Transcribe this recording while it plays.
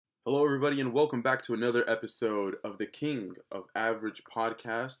Hello, everybody, and welcome back to another episode of the King of Average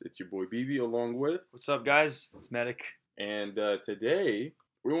podcast. It's your boy BB, along with, What's up, guys? It's Medic. and today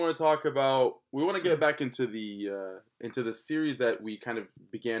we want to talk about. We want to get back into the series that we kind of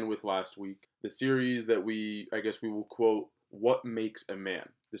began with last week. The series that I guess, we will quote, "What makes a man?"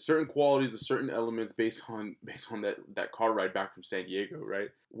 There's certain qualities, there's certain elements based on that car ride back from San Diego, right?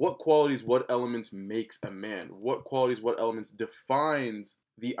 What qualities, what elements makes a man? What qualities, what elements defines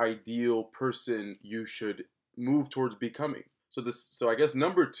the ideal person you should move towards becoming? So I guess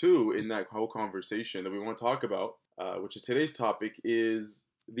number two in that whole conversation that we want to talk about, which is today's topic, is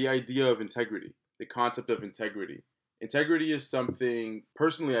the idea of integrity, the concept of integrity. Integrity is something,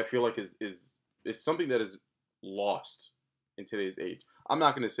 personally, I feel like is something that is lost in today's age. I'm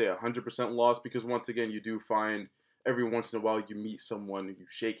not going to say 100% lost, because once again, you do find every once in a while you meet someone you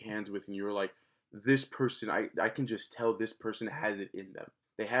shake hands with and you're like, this person, I can just tell this person has it in them.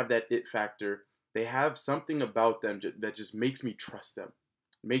 They have that it factor. They have something about them that just makes me trust them,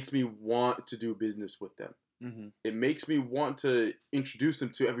 makes me want to do business with them. Mm-hmm. It makes me want to introduce them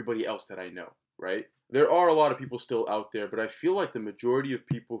to everybody else that I know, right? There are a lot of people still out there, but I feel like the majority of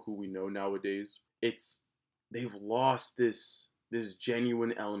people who we know nowadays, they've lost this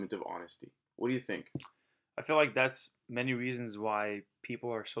genuine element of honesty. What do you think? I feel like that's many reasons why people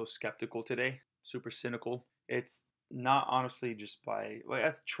are so skeptical today, super cynical. It's not honestly just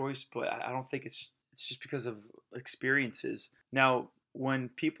that's choice, but I don't think it's just because of experiences. Now, when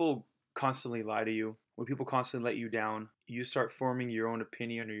people constantly lie to you, when people constantly let you down, you start forming your own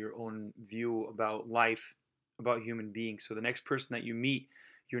opinion or your own view about life, about human beings. So the next person that you meet,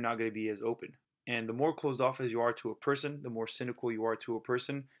 you're not going to be as open. And the more closed off as you are to a person, the more cynical you are to a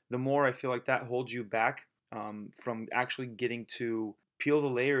person, the more I feel like that holds you back from actually getting to peel the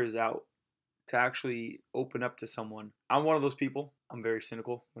layers out to actually open up to someone. I'm one of those people. I'm very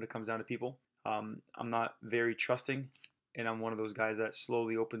cynical when it comes down to people. I'm not very trusting, and I'm one of those guys that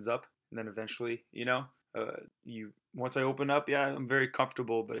slowly opens up, and then eventually, you once I open up, yeah, I'm very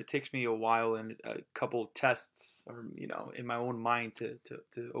comfortable, but it takes me a while and a couple tests, or in my own mind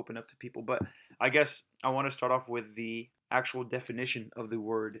to open up to people. But I guess I want to start off with the actual definition of the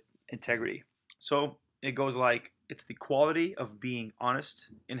word integrity. So it goes like, it's the quality of being honest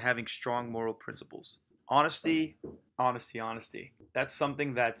and having strong moral principles. Honesty, honesty, honesty. That's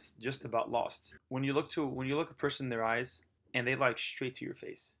something that's just about lost. When you look a person in their eyes and they like straight to your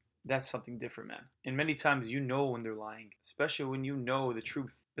face, that's something different, man. And many times you know when they're lying, especially when you know the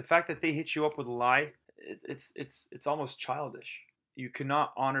truth. The fact that they hit you up with a lie, it's almost childish. You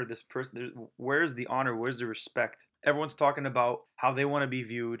cannot honor this person. Where's the honor? Where's the respect? Everyone's talking about how they want to be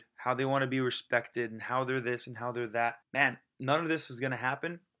viewed, how they want to be respected, and how they're this and how they're that. Man, none of this is going to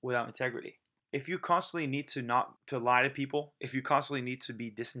happen without integrity. If you constantly need to not to lie to people, if you constantly need to be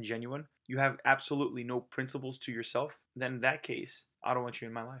disingenuous, you have absolutely no principles to yourself, then in that case, I don't want you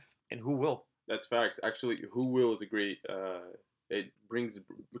in my life. And who will? That's facts. Actually, who will is a great. It brings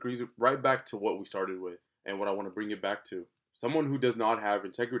it right back to what we started with, and what I want to bring it back to. Someone who does not have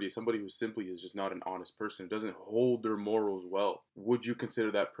integrity, somebody who simply is just not an honest person, doesn't hold their morals well. Would you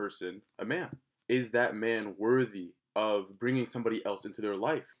consider that person a man? Is that man worthy of bringing somebody else into their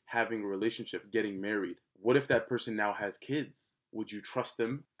life, having a relationship, getting married? What if that person now has kids? Would you trust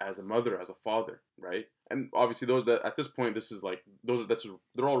them as a mother, as a father, right? And obviously, those that at this point, this is like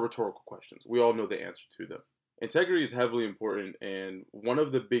they're all rhetorical questions. We all know the answer to them. Integrity is heavily important, and one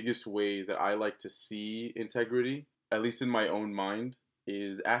of the biggest ways that I like to see integrity, at least in my own mind,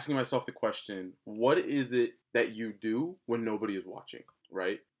 is asking myself the question, what is it that you do when nobody is watching,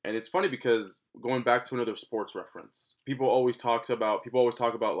 right? And it's funny because, going back to another sports reference, people always talk about,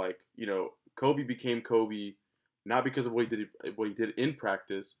 like, Kobe became Kobe not because of what he did in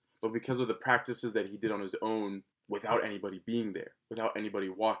practice, but because of the practices that he did on his own without anybody being there, without anybody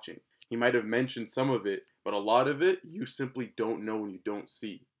watching. He might have mentioned some of it, but a lot of it you simply don't know and you don't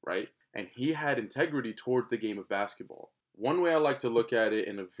see, right? And he had integrity towards the game of basketball. One way I like to look at it,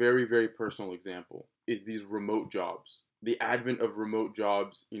 in a very, very personal example, is these remote jobs. The advent of remote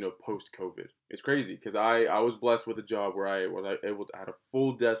jobs, post COVID. It's crazy because I was blessed with a job where I was able to have a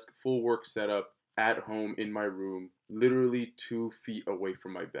full desk, full work setup at home in my room, literally 2 feet away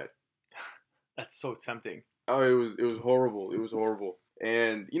from my bed. That's so tempting. Oh, it was horrible. It was horrible.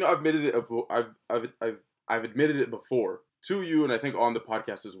 And I've admitted it. I've admitted it before to you, and I think on the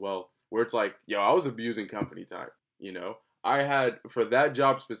podcast as well, where it's like, yo, I was abusing company time. I had, for that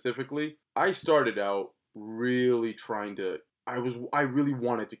job specifically, I started out really trying to. I really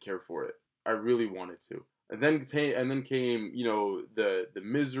wanted to care for it. I really wanted to. And then came, the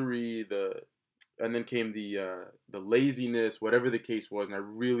misery, and then came the laziness, whatever the case was, and I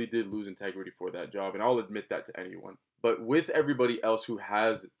really did lose integrity for that job, and I'll admit that to anyone. But with everybody else who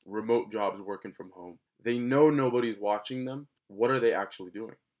has remote jobs working from home, they know nobody's watching them. What are they actually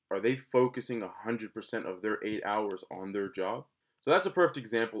doing? Are they focusing 100% of their 8 hours on their job? So that's a perfect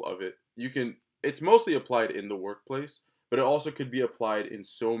example of it. It's mostly applied in the workplace, but it also could be applied in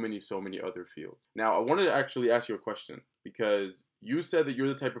so many other fields. Now, I wanted to actually ask you a question because you said that you're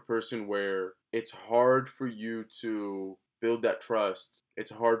the type of person where it's hard for you to build that trust.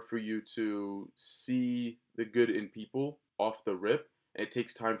 It's hard for you to see the good in people off the rip. And it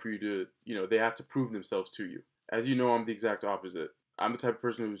takes time for you to, they have to prove themselves to you. As you know, I'm the exact opposite. I'm the type of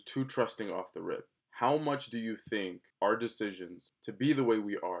person who's too trusting off the rip. How much do you think our decisions to be the way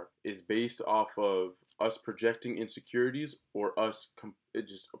we are is based off of us projecting insecurities or us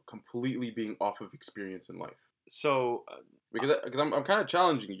just completely being off of experience in life? So, because I'm kind of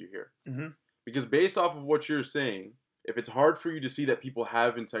challenging you here. Mm-hmm. Because based off of what you're saying, if it's hard for you to see that people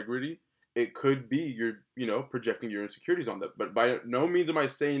have integrity, it could be you're projecting your insecurities on them. But by no means am I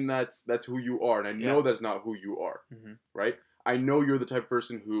saying that's who you are, and I know that's not who you are, right? I know you're the type of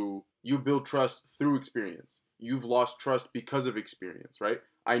person who you build trust through experience. You've lost trust because of experience, right?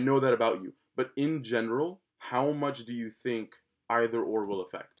 I know that about you. But in general, how much do you think either or will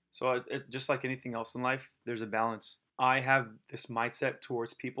affect? So just like anything else in life, there's a balance. I have this mindset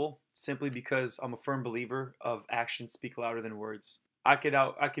towards people simply because I'm a firm believer of actions speak louder than words. I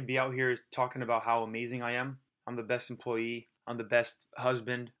could be out here talking about how amazing I am. I'm the best employee. I'm the best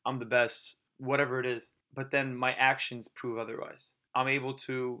husband. I'm the best whatever it is. But then my actions prove otherwise. I'm able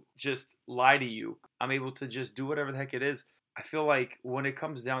to just lie to you. I'm able to just do whatever the heck it is. I feel like when it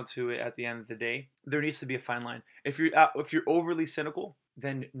comes down to it, at the end of the day, there needs to be a fine line. If you're overly cynical,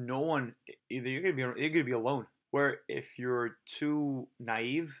 then no one, either you're gonna be alone. Where if you're too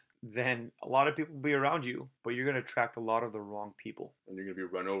naive, then a lot of people will be around you, but you're gonna attract a lot of the wrong people, and you're gonna be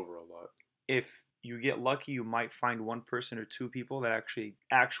run over a lot. If you get lucky, you might find one person or two people that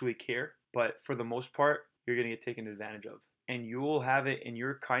actually care, but for the most part, you're gonna get taken advantage of, and you will have it in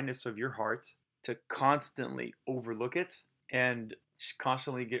your kindness of your heart to constantly overlook it and just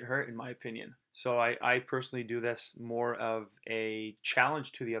constantly get hurt, in my opinion. So I personally do this more of a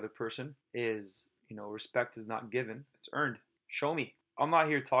challenge to the other person is, respect is not given, it's earned. Show me. I'm not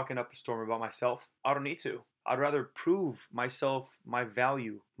here talking up a storm about myself. I don't need to. I'd rather prove myself, my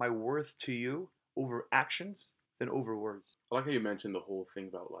value, my worth to you over actions than over words. I like how you mentioned the whole thing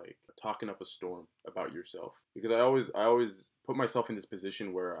about like talking up a storm about yourself, because I always put myself in this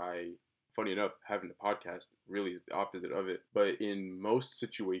position where funny enough, having a podcast really is the opposite of it. But in most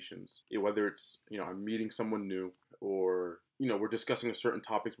situations, whether it's, I'm meeting someone new or, we're discussing a certain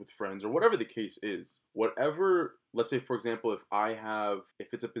topic with friends or whatever the case is, let's say, for example,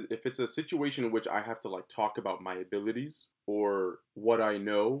 if it's a situation in which I have to like talk about my abilities or what I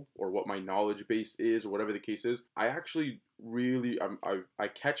know or what my knowledge base is or whatever the case is, I actually really, I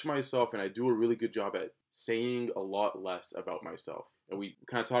catch myself and I do a really good job at saying a lot less about myself. And we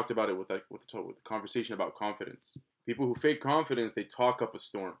kind of talked about it with the conversation about confidence. People who fake confidence, they talk up a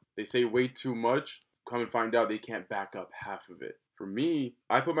storm. They say way too much, come and find out they can't back up half of it. For me,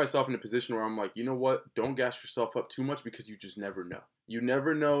 I put myself in a position where I'm like, you know what? Don't gas yourself up too much because you just never know. You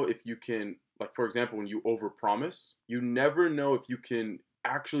never know if you can, like for example, when you overpromise, you never know if you can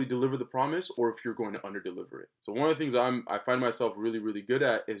actually deliver the promise or if you're going to underdeliver it. So one of the things I find myself really, really good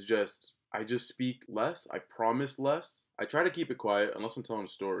at is I just speak less. I promise less. I try to keep it quiet unless I'm telling a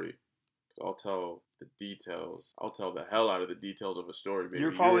story. I'll tell the details. I'll tell the hell out of the details of a story. Maybe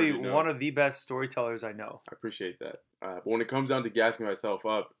you're probably one of the best storytellers I know. I appreciate that. But when it comes down to gassing myself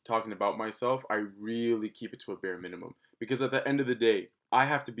up, talking about myself, I really keep it to a bare minimum. Because at the end of the day, I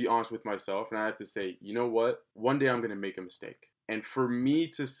have to be honest with myself and I have to say, you know what? One day I'm going to make a mistake. And for me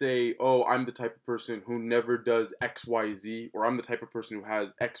to say, oh, I'm the type of person who never does XYZ, or I'm the type of person who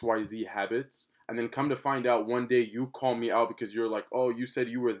has XYZ habits, and then come to find out one day you call me out because you're like, oh, you said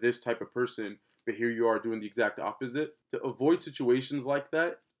you were this type of person, but here you are doing the exact opposite. To avoid situations like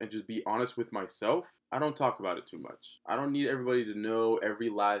that and just be honest with myself, I don't talk about it too much. I don't need everybody to know every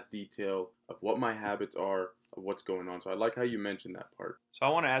last detail of what my habits are, of what's going on. So I like how you mentioned that part. So I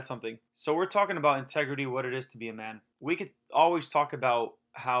want to add something. So we're talking about integrity, what it is to be a man. We could always talk about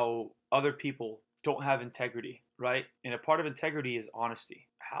how other people don't have integrity, right? And a part of integrity is honesty.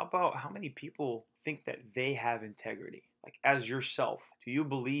 How about how many people think that they have integrity? Like as yourself, do you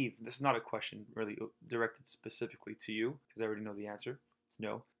believe, this is not a question really directed specifically to you, because I already know the answer. It's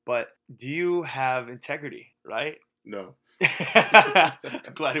no. But do you have integrity, right? No.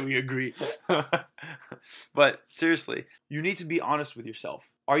 Glad we agree. But seriously, you need to be honest with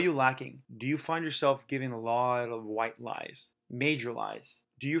yourself. Are you lacking? Do you find yourself giving a lot of white lies, major lies?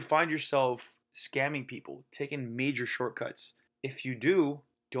 Do you find yourself scamming people, taking major shortcuts? If you do,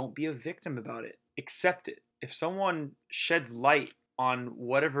 don't be a victim about it. Accept it. If someone sheds light on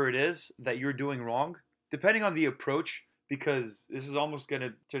whatever it is that you're doing wrong, depending on the approach, because this is almost going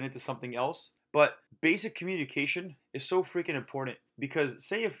to turn into something else, but basic communication is so freaking important, because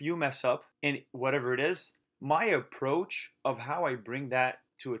say if you mess up in whatever it is, my approach of how I bring that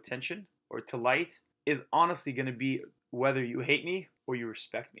to attention or to light is honestly going to be whether you hate me or you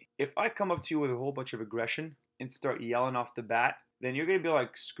respect me. If I come up to you with a whole bunch of aggression and start yelling off the bat, then you're going to be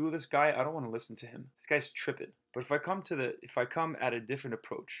like, screw this guy, I don't want to listen to him. This guy's tripping. But if I come at a different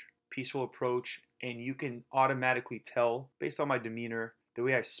approach, peaceful approach, and you can automatically tell based on my demeanor, the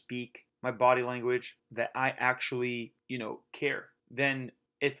way I speak, my body language, that I actually, care, then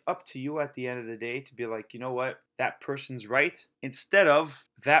it's up to you at the end of the day to be like, you know what, that person's right, instead of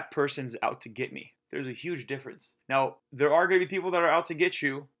that person's out to get me. There's a huge difference. Now, there are going to be people that are out to get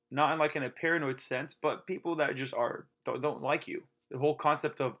you, not in a paranoid sense, but people that just don't like you. The whole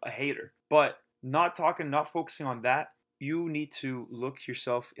concept of a hater. But not focusing on that. You need to look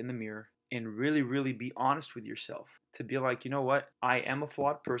yourself in the mirror and really, really be honest with yourself. To be like, you know what, I am a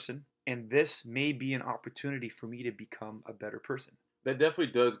flawed person, and this may be an opportunity for me to become a better person. That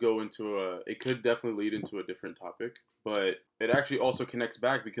definitely does go into it could definitely lead into a different topic, but it actually also connects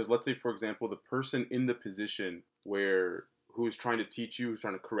back, because let's say, for example, the person in the position who is trying to teach you, who's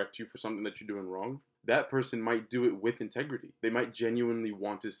trying to correct you for something that you're doing wrong, that person might do it with integrity. They might genuinely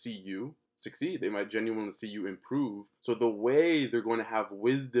want to see you succeed. They might genuinely see you improve. So the way they're going to have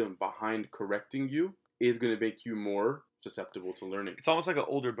wisdom behind correcting you is going to make you more susceptible to learning. It's almost like an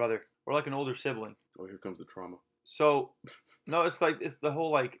older brother or like an older sibling. Oh, here comes the trauma. So, no, it's the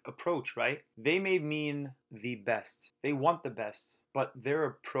whole approach, right? They may mean the best. They want the best, but their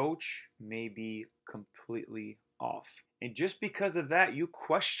approach may be completely off. And just because of that, you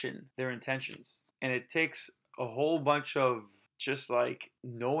question their intentions. And it takes a whole bunch of just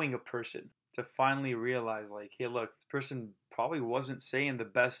knowing a person to finally realize hey, look, this person probably wasn't saying the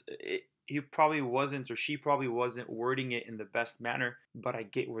best. He probably wasn't, or she probably wasn't wording it in the best manner, but I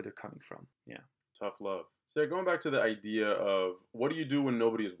get where they're coming from. Yeah. Tough love. So going back to the idea of what do you do when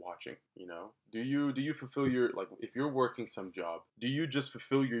nobody is watching? Do you fulfill your, if you're working some job, do you just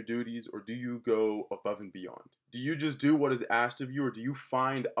fulfill your duties, or do you go above and beyond? Do you just do what is asked of you, or do you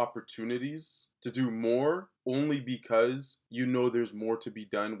find opportunities to do more only because you know there's more to be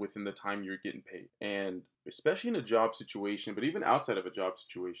done within the time you're getting paid? And especially in a job situation, but even outside of a job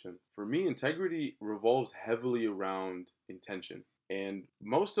situation, for me, integrity revolves heavily around intention. And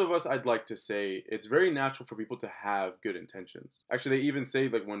most of us, I'd like to say, it's very natural for people to have good intentions. Actually, they even say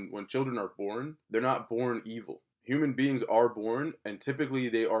when children are born, they're not born evil. Human beings are born, and typically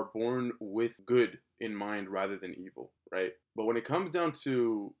they are born with good in mind rather than evil, right? But when it comes down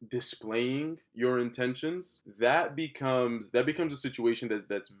to displaying your intentions, that becomes a situation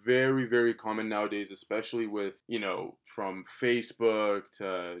that's very, very common nowadays, especially with, from Facebook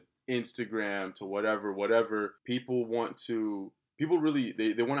to Instagram to whatever, people really,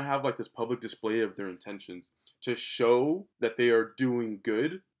 they want to have this public display of their intentions to show that they are doing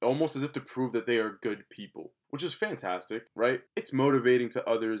good, almost as if to prove that they are good people, which is fantastic, right? It's motivating to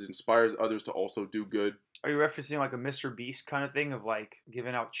others, inspires others to also do good. Are you referencing a Mr. Beast kind of thing of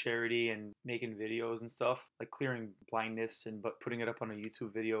giving out charity and making videos and stuff, clearing blindness but putting it up on a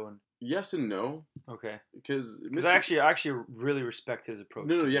YouTube video? And yes and no. Okay. Because I actually really respect his approach.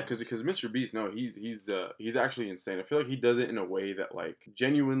 No, yeah, because Mr. Beast, no, he's actually insane. I feel like he does it in a way that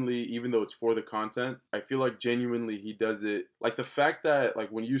genuinely, even though it's for the content, I feel like genuinely he does it the fact that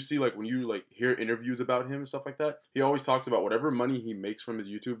when you see when you hear interviews about him and stuff like that, he always talks about whatever money he makes from his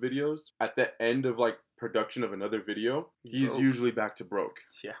YouTube videos at the end of production of another video, he's usually back to broke.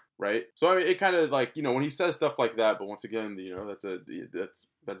 Yeah. Right? So I mean, it kind of when he says stuff like that, but once again,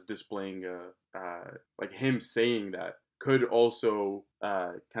 that's displaying him saying that could also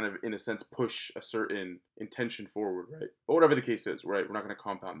kind of in a sense push a certain intention forward, right? But whatever the case is, right? We're not going to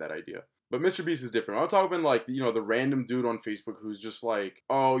compound that idea. But Mr. Beast is different. I'm talking the random dude on Facebook who's just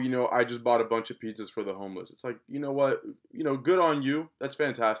oh, I just bought a bunch of pizzas for the homeless. It's you know what? Good on you. That's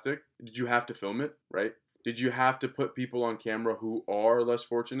fantastic. Did you have to film it, right? Did you have to put people on camera who are less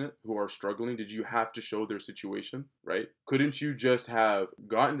fortunate, who are struggling? Did you have to show their situation, right? Couldn't you just have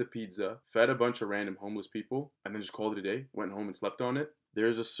gotten the pizza, fed a bunch of random homeless people, and then just called it a day, went home and slept on it?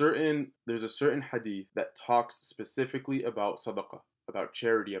 There's a certain hadith that talks specifically about sadaqah, about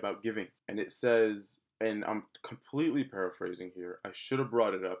charity, about giving. And it says, and I'm completely paraphrasing here. I should have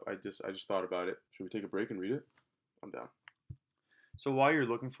brought it up. I just thought about it. Should we take a break and read it? I'm down. So while you're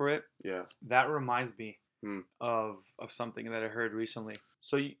looking for it, Yeah. that reminds me of something that I heard recently.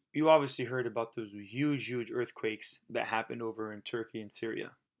 So you obviously heard about those huge earthquakes that happened over in Turkey and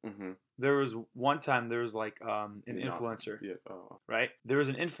Syria. Mm-hmm. There was one time there was like an influencer, right? There was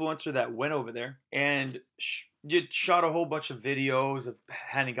an influencer that went over there and shot a whole bunch of videos of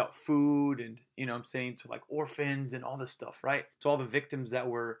handing out food and, you know what I'm saying, to like orphans and all this stuff, right? To all the victims that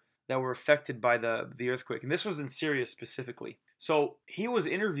were affected by the earthquake. And this was in Syria specifically. So he was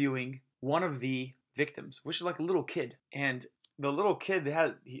interviewing one of the victims, which is like a little kid. And the little kid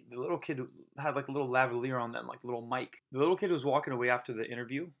had like a little lavalier on them, like a little mic. The little kid was walking away after the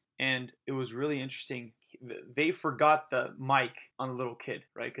interview, and it was really interesting. They forgot the mic on the little kid,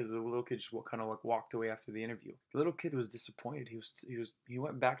 right? Because the little kid just kind of like walked away after the interview. The little kid was disappointed. He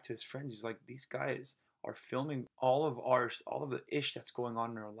went back to his friends. He's like, these guys are filming all of the ish that's going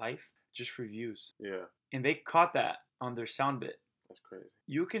on in our life just for views. Yeah. And they caught that on their sound bit. That's crazy.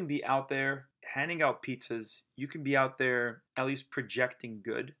 You can be out there handing out pizzas. You can be out there at least projecting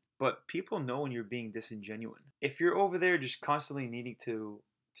good, but people know when you're being disingenuous. If you're over there just constantly needing to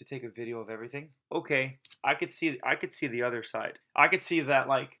take a video of everything, okay, I could see the other side. I could see that,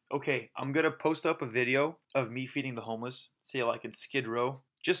 like, okay, I'm gonna post up a video of me feeding the homeless, say like in Skid Row,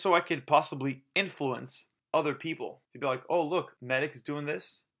 just so I could possibly influence other people to be like, oh look, Medic's doing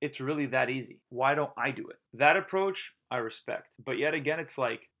this. It's really that easy. Why don't I do it? That approach I respect. But yet again, it's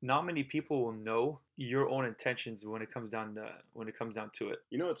like not many people will know your own intentions when it comes down to it.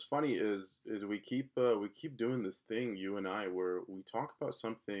 You know what's funny is we keep doing this thing, you and I, where we talk about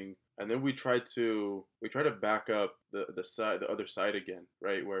something and then we try to back up the other side again,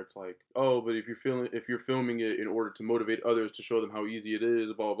 right? Where it's like, oh, but if you're filming it in order to motivate others to show them how easy it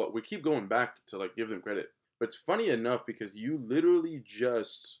is, blah blah blah. We keep going back to like give them credit. But it's funny enough because you literally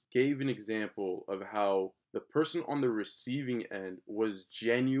just gave an example of how the person on the receiving end was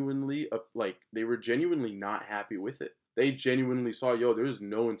genuinely they were genuinely not happy with it. They genuinely saw, yo, there's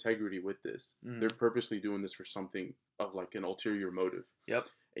no integrity with this. They're purposely doing this for something of like an ulterior motive. Yep.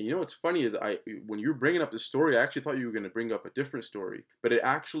 And you know what's funny is when you were bringing up the story, I actually thought you were going to bring up a different story, but it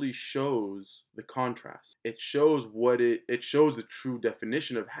actually shows the contrast. It shows it shows the true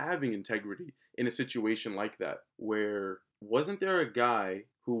definition of having integrity in a situation like that, where wasn't there a guy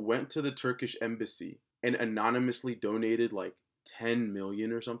who went to the Turkish embassy and anonymously donated like 10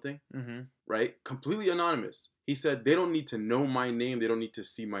 million or something, right? Completely anonymous. He said, they don't need to know my name. They don't need to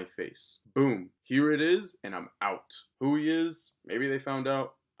see my face. Boom. Here it is. And I'm out. Who he is, maybe they found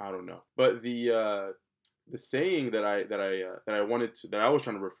out. I don't know. But the saying that I was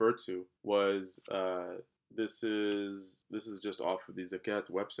trying to refer to was, this is just off of the Zakat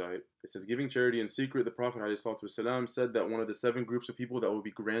website. It says, giving charity in secret, the Prophet ﷺ said that one of the 7 groups of people that will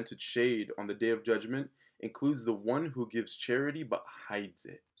be granted shade on the Day of Judgment includes the one who gives charity but hides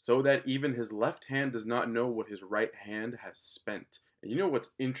it, so that even his left hand does not know what his right hand has spent. And you know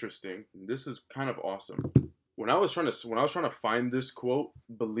what's interesting? This is kind of awesome. When I was trying to find this quote,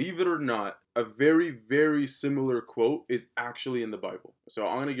 believe it or not, a very, very similar quote is actually in the Bible. So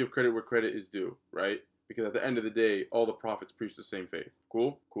I'm going to give credit where credit is due, right? Because at the end of the day, all the prophets preach the same faith.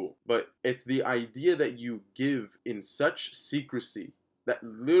 Cool? Cool. But it's the idea that you give in such secrecy that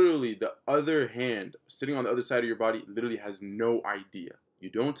literally the other hand, sitting on the other side of your body, literally has no idea. You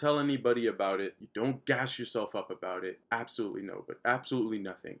don't tell anybody about it. You don't gas yourself up about it. Absolutely no, but absolutely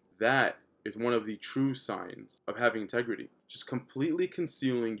nothing. That is one of the true signs of having integrity. Just completely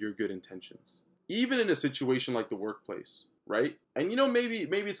concealing your good intentions. Even in a situation like the workplace, right? And you know, maybe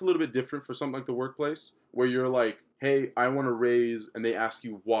it's a little bit different for something like the workplace, where you're like, hey, I want to raise, and they ask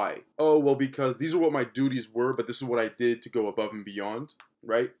you why. Oh, well, because these are what my duties were, but this is what I did to go above and beyond,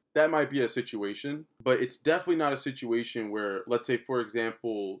 right? That might be a situation, but it's definitely not a situation where, let's say, for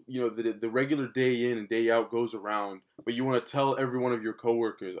example, you know, the regular day in and day out goes around, but you want to tell every one of your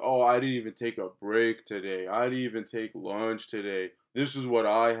coworkers, oh, I didn't even take a break today. I didn't even take lunch today. This is what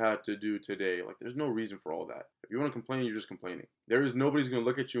I had to do today. Like, there's no reason for all that. If you want to complain, you're just complaining. Nobody's going to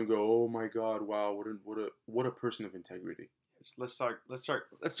look at you and go, oh my God, wow, what a person of integrity. Let's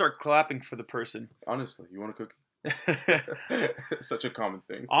start clapping for the person. Honestly, you want a cookie? Such a common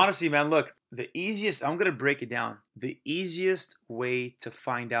thing. Honestly, man, look, I'm going to break it down. The easiest way to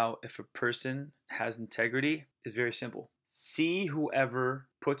find out if a person has integrity is very simple. See whoever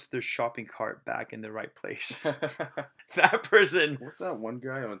puts their shopping cart back in the right place. That person. What's that one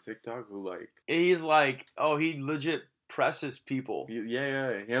guy on TikTok who he's like, oh, he legit presses people.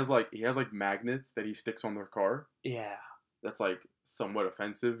 Yeah. He has like magnets that he sticks on their car. Yeah. That's like somewhat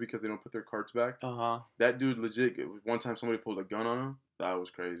offensive because they don't put their cards back. Uh-huh. That dude legit, one time somebody pulled a gun on him. That was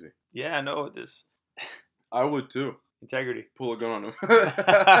crazy. Yeah, no, this I would too. integrity. Pull a gun on him.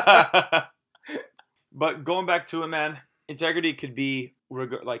 But going back to it, man, integrity could be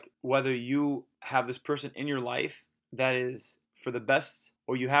like whether you have this person in your life that is for the best,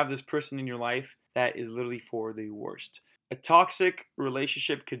 or you have this person in your life that is literally for the worst. A toxic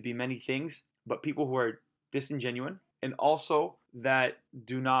relationship could be many things, but people who are disingenuous and also that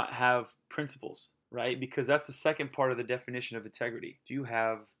do not have principles, right? Because that's the second part of the definition of integrity. Do you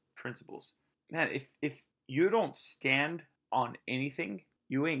have principles? Man, if you don't stand on anything,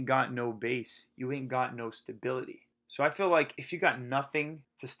 you ain't got no base. You ain't got no stability. So I feel like if you got nothing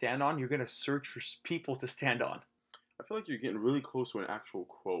to stand on, you're going to search for people to stand on. I feel like you're getting really close to an actual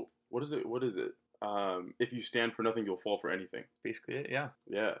quote. What is it? What is it? If you stand for nothing, you'll fall for anything. Basically it, yeah.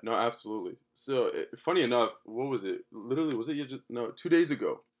 Yeah, no, absolutely. So, funny enough, what was it? Literally, was it no, 2 days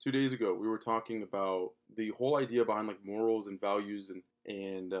ago? 2 days ago, we were talking about the whole idea behind like morals and values and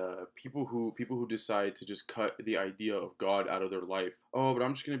people who decide to just cut the idea of God out of their life. Oh, but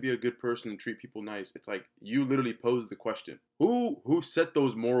I'm just gonna be a good person and treat people nice. It's like you literally posed the question: Who set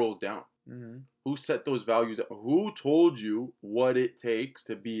those morals down? Mm-hmm. Who set those values? Who told you what it takes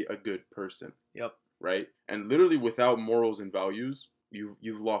to be a good person? Yep. Right? And literally without morals and values,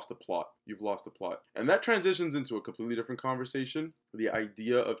 you've lost the plot. You've lost the plot. And that transitions into a completely different conversation. The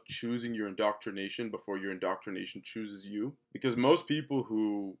idea of choosing your indoctrination before your indoctrination chooses you. Because most people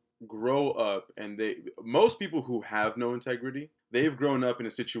who grow up and most people who have no integrity, they've grown up in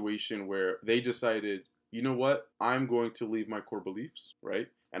a situation where they decided, you know what? I'm going to leave my core beliefs, right?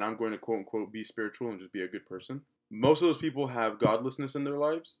 And I'm going to quote unquote be spiritual and just be a good person. Most of those people have godlessness in their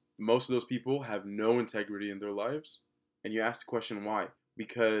lives. Most of those people have no integrity in their lives. And you ask the question why?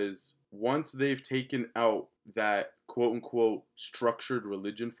 Because once they've taken out that quote unquote structured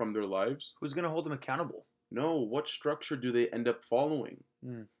religion from their lives, who's going to hold them accountable? No, what structure do they end up following?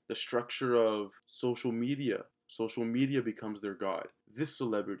 The structure of social media. Social media becomes their god. This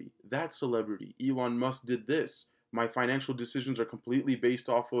celebrity, that celebrity, Elon Musk did this. My financial decisions are completely based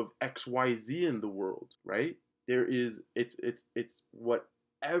off of XYZ in the world, right? It's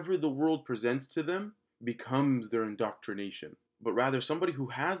whatever the world presents to them becomes their indoctrination. But rather somebody who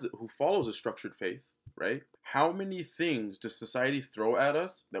follows a structured faith, right? How many things does society throw at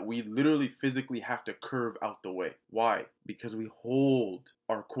us that we literally physically have to curve out the way? Why? Because we hold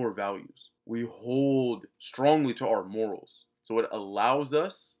our core values. We hold strongly to our morals. So it allows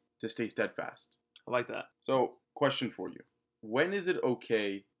us to stay steadfast. I like that. So, question for you. When is it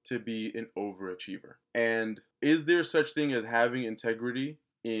okay to be an overachiever? And is there such thing as having integrity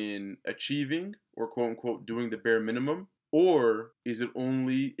in achieving or quote unquote doing the bare minimum? Or is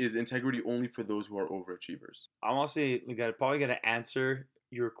integrity only for those who are overachievers? I'm honestly probably gonna answer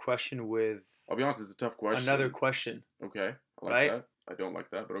your question with, I'll be honest, it's a tough question. Another question. Okay. I like right? that. I don't like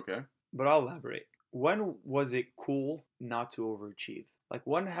that, but okay. But I'll elaborate. When was it cool not to overachieve? Like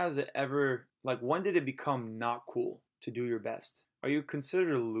when did it become not cool to do your best? Are you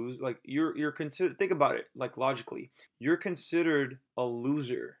considered a loser? Like you're considered, think about it, like logically. You're considered a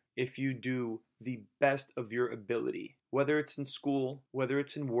loser if you do the best of your ability. Whether it's in school, whether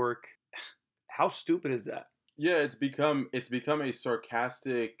it's in work. How stupid is that? Yeah, it's become a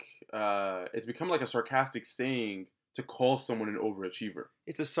sarcastic it's become like a sarcastic saying to call someone an overachiever.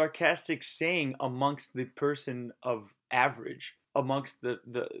 It's a sarcastic saying amongst the person of average, amongst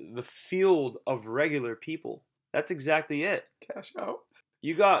the field of regular people. That's exactly it. Cash out.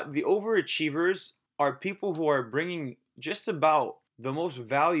 You got the overachievers are people who are bringing just about the most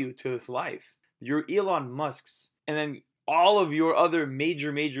value to this life. Your Elon Musks, and then all of your other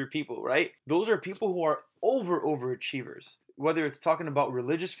major people, right? Those are people who are overachievers. Whether it's talking about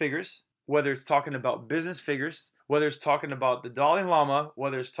religious figures, whether it's talking about business figures, whether it's talking about the Dalai Lama,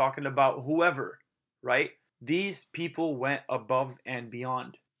 whether it's talking about whoever, right? These people went above and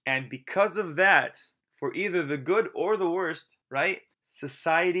beyond. And because of that, for either the good or the worst, right?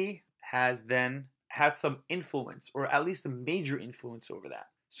 Society has then had some influence, or at least a major influence over that.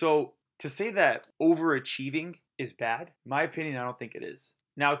 So to say that overachieving is bad, in my opinion, I don't think it is.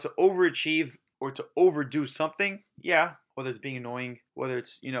 Now, to overachieve or to overdo something, yeah, whether it's being annoying, whether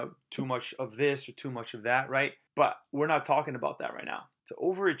it's, too much of this or too much of that, right? But we're not talking about that right now. To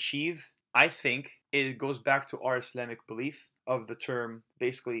overachieve, I think it goes back to our Islamic belief of the term,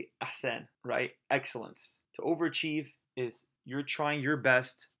 basically, ahsan, right? Excellence. To overachieve is you're trying your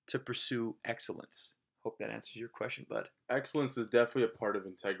best to pursue excellence. Hope that answers your question, bud. Excellence is definitely a part of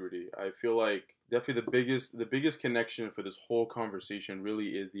integrity. I feel like definitely the biggest connection for this whole conversation really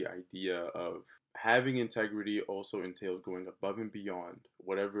is the idea of having integrity also entails going above and beyond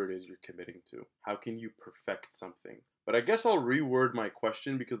whatever it is you're committing to. How can you perfect something? But I guess I'll reword my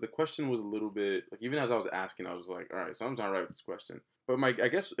question because the question was a little bit like, even as I was asking, I was like, all right, something's not right with this question. But I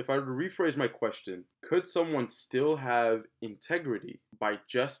guess if I were to rephrase my question, could someone still have integrity by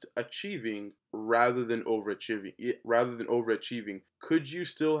just achieving rather than overachieving? Rather than overachieving, could you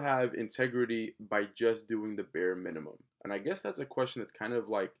still have integrity by just doing the bare minimum? And I guess that's a question that's kind of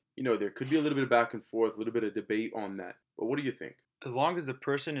like, there could be a little bit of back and forth, a little bit of debate on that. But what do you think? As long as the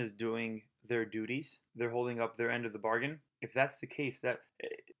person is doing their duties, they're holding up their end of the bargain. If that's the case,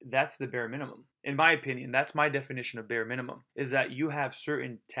 that's the bare minimum. In my opinion, that's my definition of bare minimum, is that you have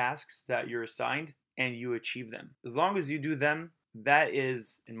certain tasks that you're assigned and you achieve them. As long as you do them, that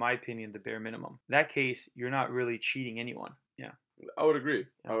is, in my opinion, the bare minimum. In that case, you're not really cheating anyone. Yeah. I would agree.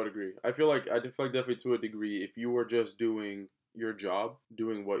 Yeah. I would agree. I feel like definitely to a degree, if you were just doing your job,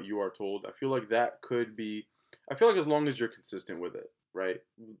 doing what you are told, I feel like that could be, I feel like as long as you're consistent with it, right?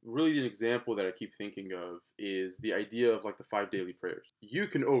 Really, an example that I keep thinking of is the idea of like the 5 daily prayers. You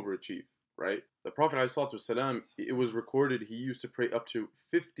can overachieve, right? The Prophet ﷺ, it was recorded he used to pray up to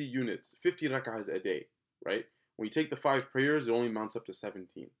 50 units, 50 rak'ahs a day, right? When you take the 5 prayers, it only mounts up to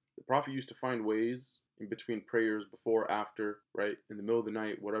 17. The Prophet used to find ways in between prayers, before, after, right? In the middle of the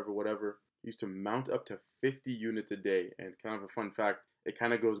night, whatever. He used to mount up to 50 units a day. And kind of a fun fact, it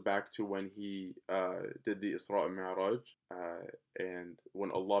kind of goes back to when he did the Isra and Mi'raj. And when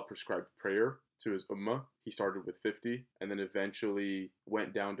Allah prescribed prayer to his ummah, he started with 50 and then eventually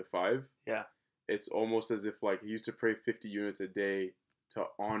went down to 5. Yeah. It's almost as if like he used to pray 50 units a day to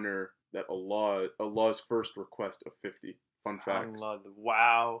honor that Allah's first request of 50. Fun facts.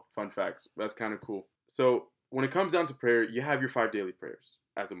 Wow. Fun facts. That's kind of cool. So when it comes down to prayer, you have your 5 daily prayers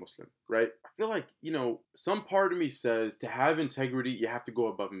as a Muslim, right? I feel like, some part of me says to have integrity, you have to go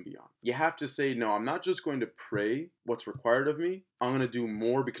above and beyond. You have to say, no, I'm not just going to pray what's required of me. I'm going to do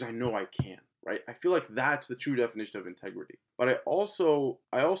more because I know I can, right? I feel like that's the true definition of integrity. But I also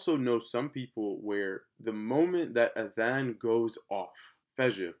know some people where the moment that adhan goes off,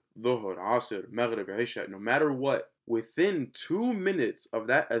 Fajr, Dhuhr, Asr, Maghrib, Isha, no matter what, within 2 minutes of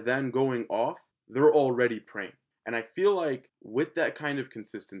that adhan going off, they're already praying. And I feel like with that kind of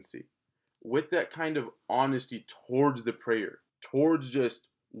consistency, with that kind of honesty towards the prayer, towards just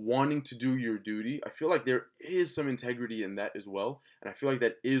wanting to do your duty, I feel like there is some integrity in that as well. And I feel like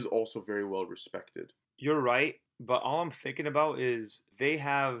that is also very well respected. You're right, but all I'm thinking about is they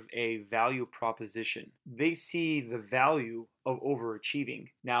have a value proposition. They see the value of overachieving.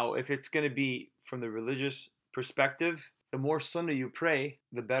 Now, if it's going to be from the religious perspective, the more sunnah you pray,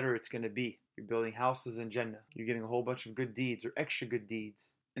 the better it's going to be. You're building houses in Jannah. You're getting a whole bunch of good deeds or extra good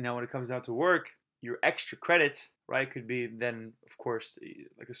deeds. And now when it comes down to work, your extra credit, right, could be then, of course,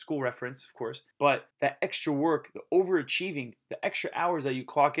 like a school reference, of course. But that extra work, the overachieving, the extra hours that you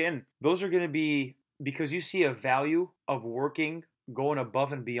clock in, those are going to be because you see a value of working, going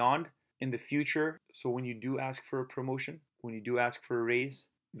above and beyond in the future. So when you do ask for a promotion, when you do ask for a raise,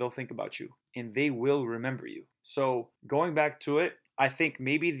 they'll think about you and they will remember you. So going back to it, I think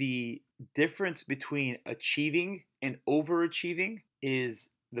maybe the difference between achieving and overachieving is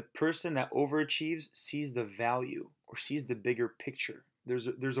the person that overachieves sees the value or sees the bigger picture.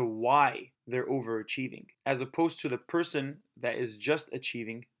 There's a why they're overachieving, as opposed to the person that is just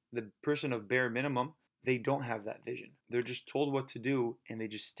achieving, the person of bare minimum. They don't have that vision. They're just told what to do and they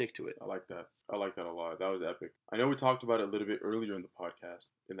just stick to it. I like that. I like that a lot. That was epic. I know we talked about it a little bit earlier in the podcast,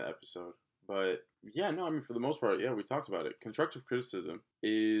 in the episode. But yeah, no, I mean, for the most part, yeah, we talked about it. Constructive criticism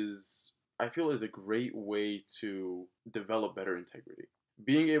I feel is a great way to develop better integrity.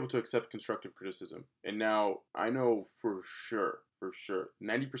 Being able to accept constructive criticism. And now, I know for sure,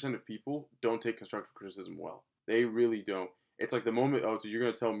 90% of people don't take constructive criticism well. They really don't. It's like the moment, so you're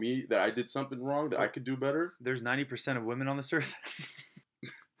going to tell me that I did something wrong, that I could do better? There's 90% of women on this earth.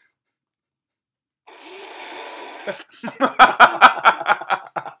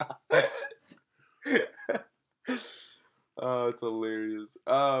 It's hilarious.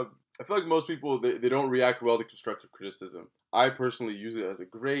 I feel like most people, they don't react well to constructive criticism. I personally use it as a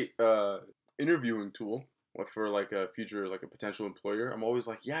great interviewing tool for like a future, like a potential employer. I'm always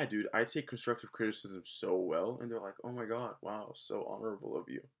like, yeah, dude, I take constructive criticism so well. And they're like, oh my God, wow, so honorable of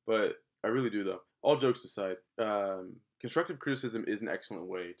you. But I really do though. All jokes aside, constructive criticism is an excellent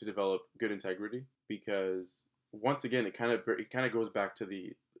way to develop good integrity because once again, it kind of goes back to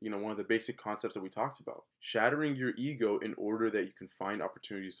the, one of the basic concepts that we talked about. Shattering your ego in order that you can find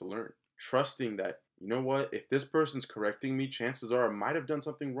opportunities to learn. Trusting that, you know what, if this person's correcting me, chances are I might have done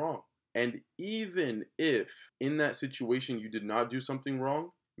something wrong. And even if in that situation you did not do something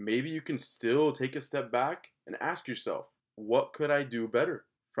wrong, maybe you can still take a step back and ask yourself, what could I do better?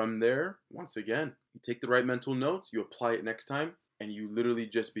 From there, once again, you take the right mental notes, you apply it next time, and you literally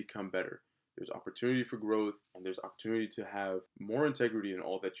just become better. There's opportunity for growth, and there's opportunity to have more integrity in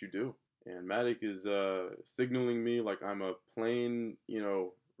all that you do. And Matic is signaling me like I'm a plane,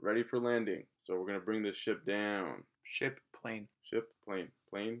 ready for landing. So we're gonna bring this ship down. Ship, plane. Ship, plane,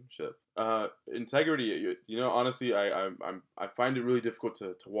 ship. Integrity. Honestly, I find it really difficult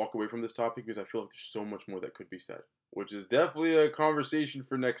to walk away from this topic because I feel like there's so much more that could be said, which is definitely a conversation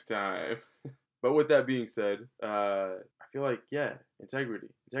for next time. But with that being said, I feel like integrity.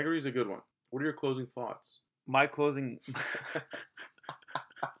 Integrity is a good one. What are your closing thoughts? My clothing.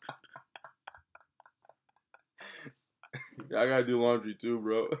 I gotta do laundry too,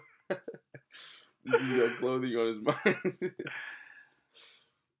 bro. This has got clothing on his mind.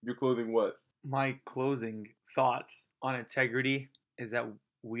 Your clothing what? My closing thoughts on integrity is that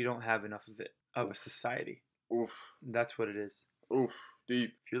we don't have enough of it, of a society. Oof. That's what it is. Oof.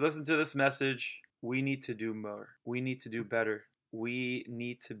 Deep. If you listen to this message, we need to do more. We need to do better. We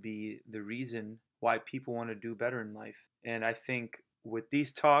need to be the reason why people want to do better in life. And I think with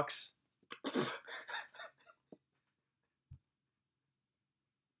these talks...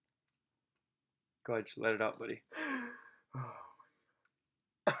 Go ahead, just let it out, buddy.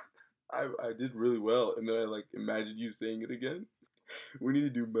 I did really well, and then I imagined you saying it again. We need to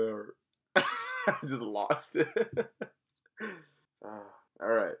do more. I just lost it. All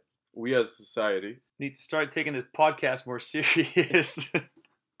right. We as a society need to start taking this podcast more serious.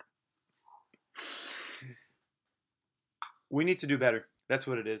 We need to do better. That's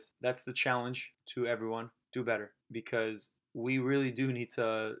what it is. That's the challenge to everyone. Do better, because we really do need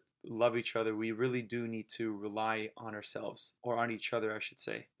to love each other. We really do need to rely on ourselves, or on each other, I should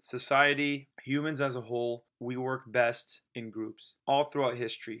say. Society, humans as a whole, we work best in groups all throughout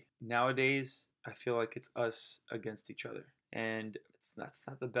history. Nowadays, I feel like it's us against each other. And that's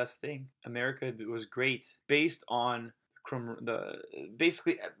not the best thing. America was great based on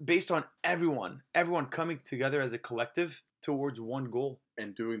based on everyone coming together as a collective towards one goal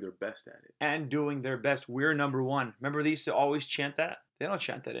and doing their best at it. And doing their best. We're number one. Remember they used to always chant that? They don't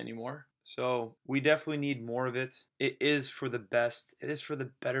chant that anymore. So we definitely need more of it. It is for the best. It is for the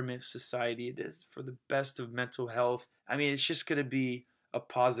betterment of society. It is for the best of mental health. I mean, it's just going to be a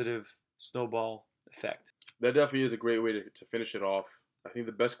positive snowball effect. That definitely is a great way to finish it off. I think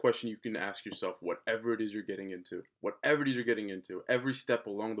the best question you can ask yourself, whatever it is you're getting into, every step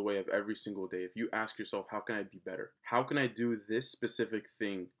along the way of every single day, if you ask yourself, how can I be better? How can I do this specific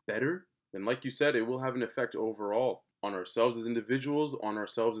thing better? Then like you said, it will have an effect overall on ourselves as individuals, on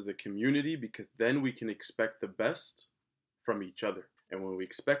ourselves as a community, because then we can expect the best from each other. And when we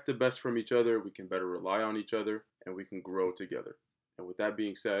expect the best from each other, we can better rely on each other and we can grow together. And with that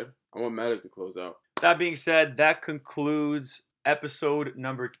being said, I want Matic to close out. That being said, that concludes episode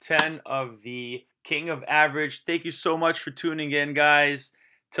number 10 of the King of Average. Thank you so much for tuning in, guys.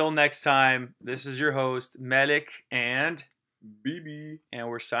 Till next time, this is your host, Melik and BB. And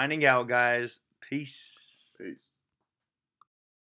we're signing out, guys. Peace. Peace.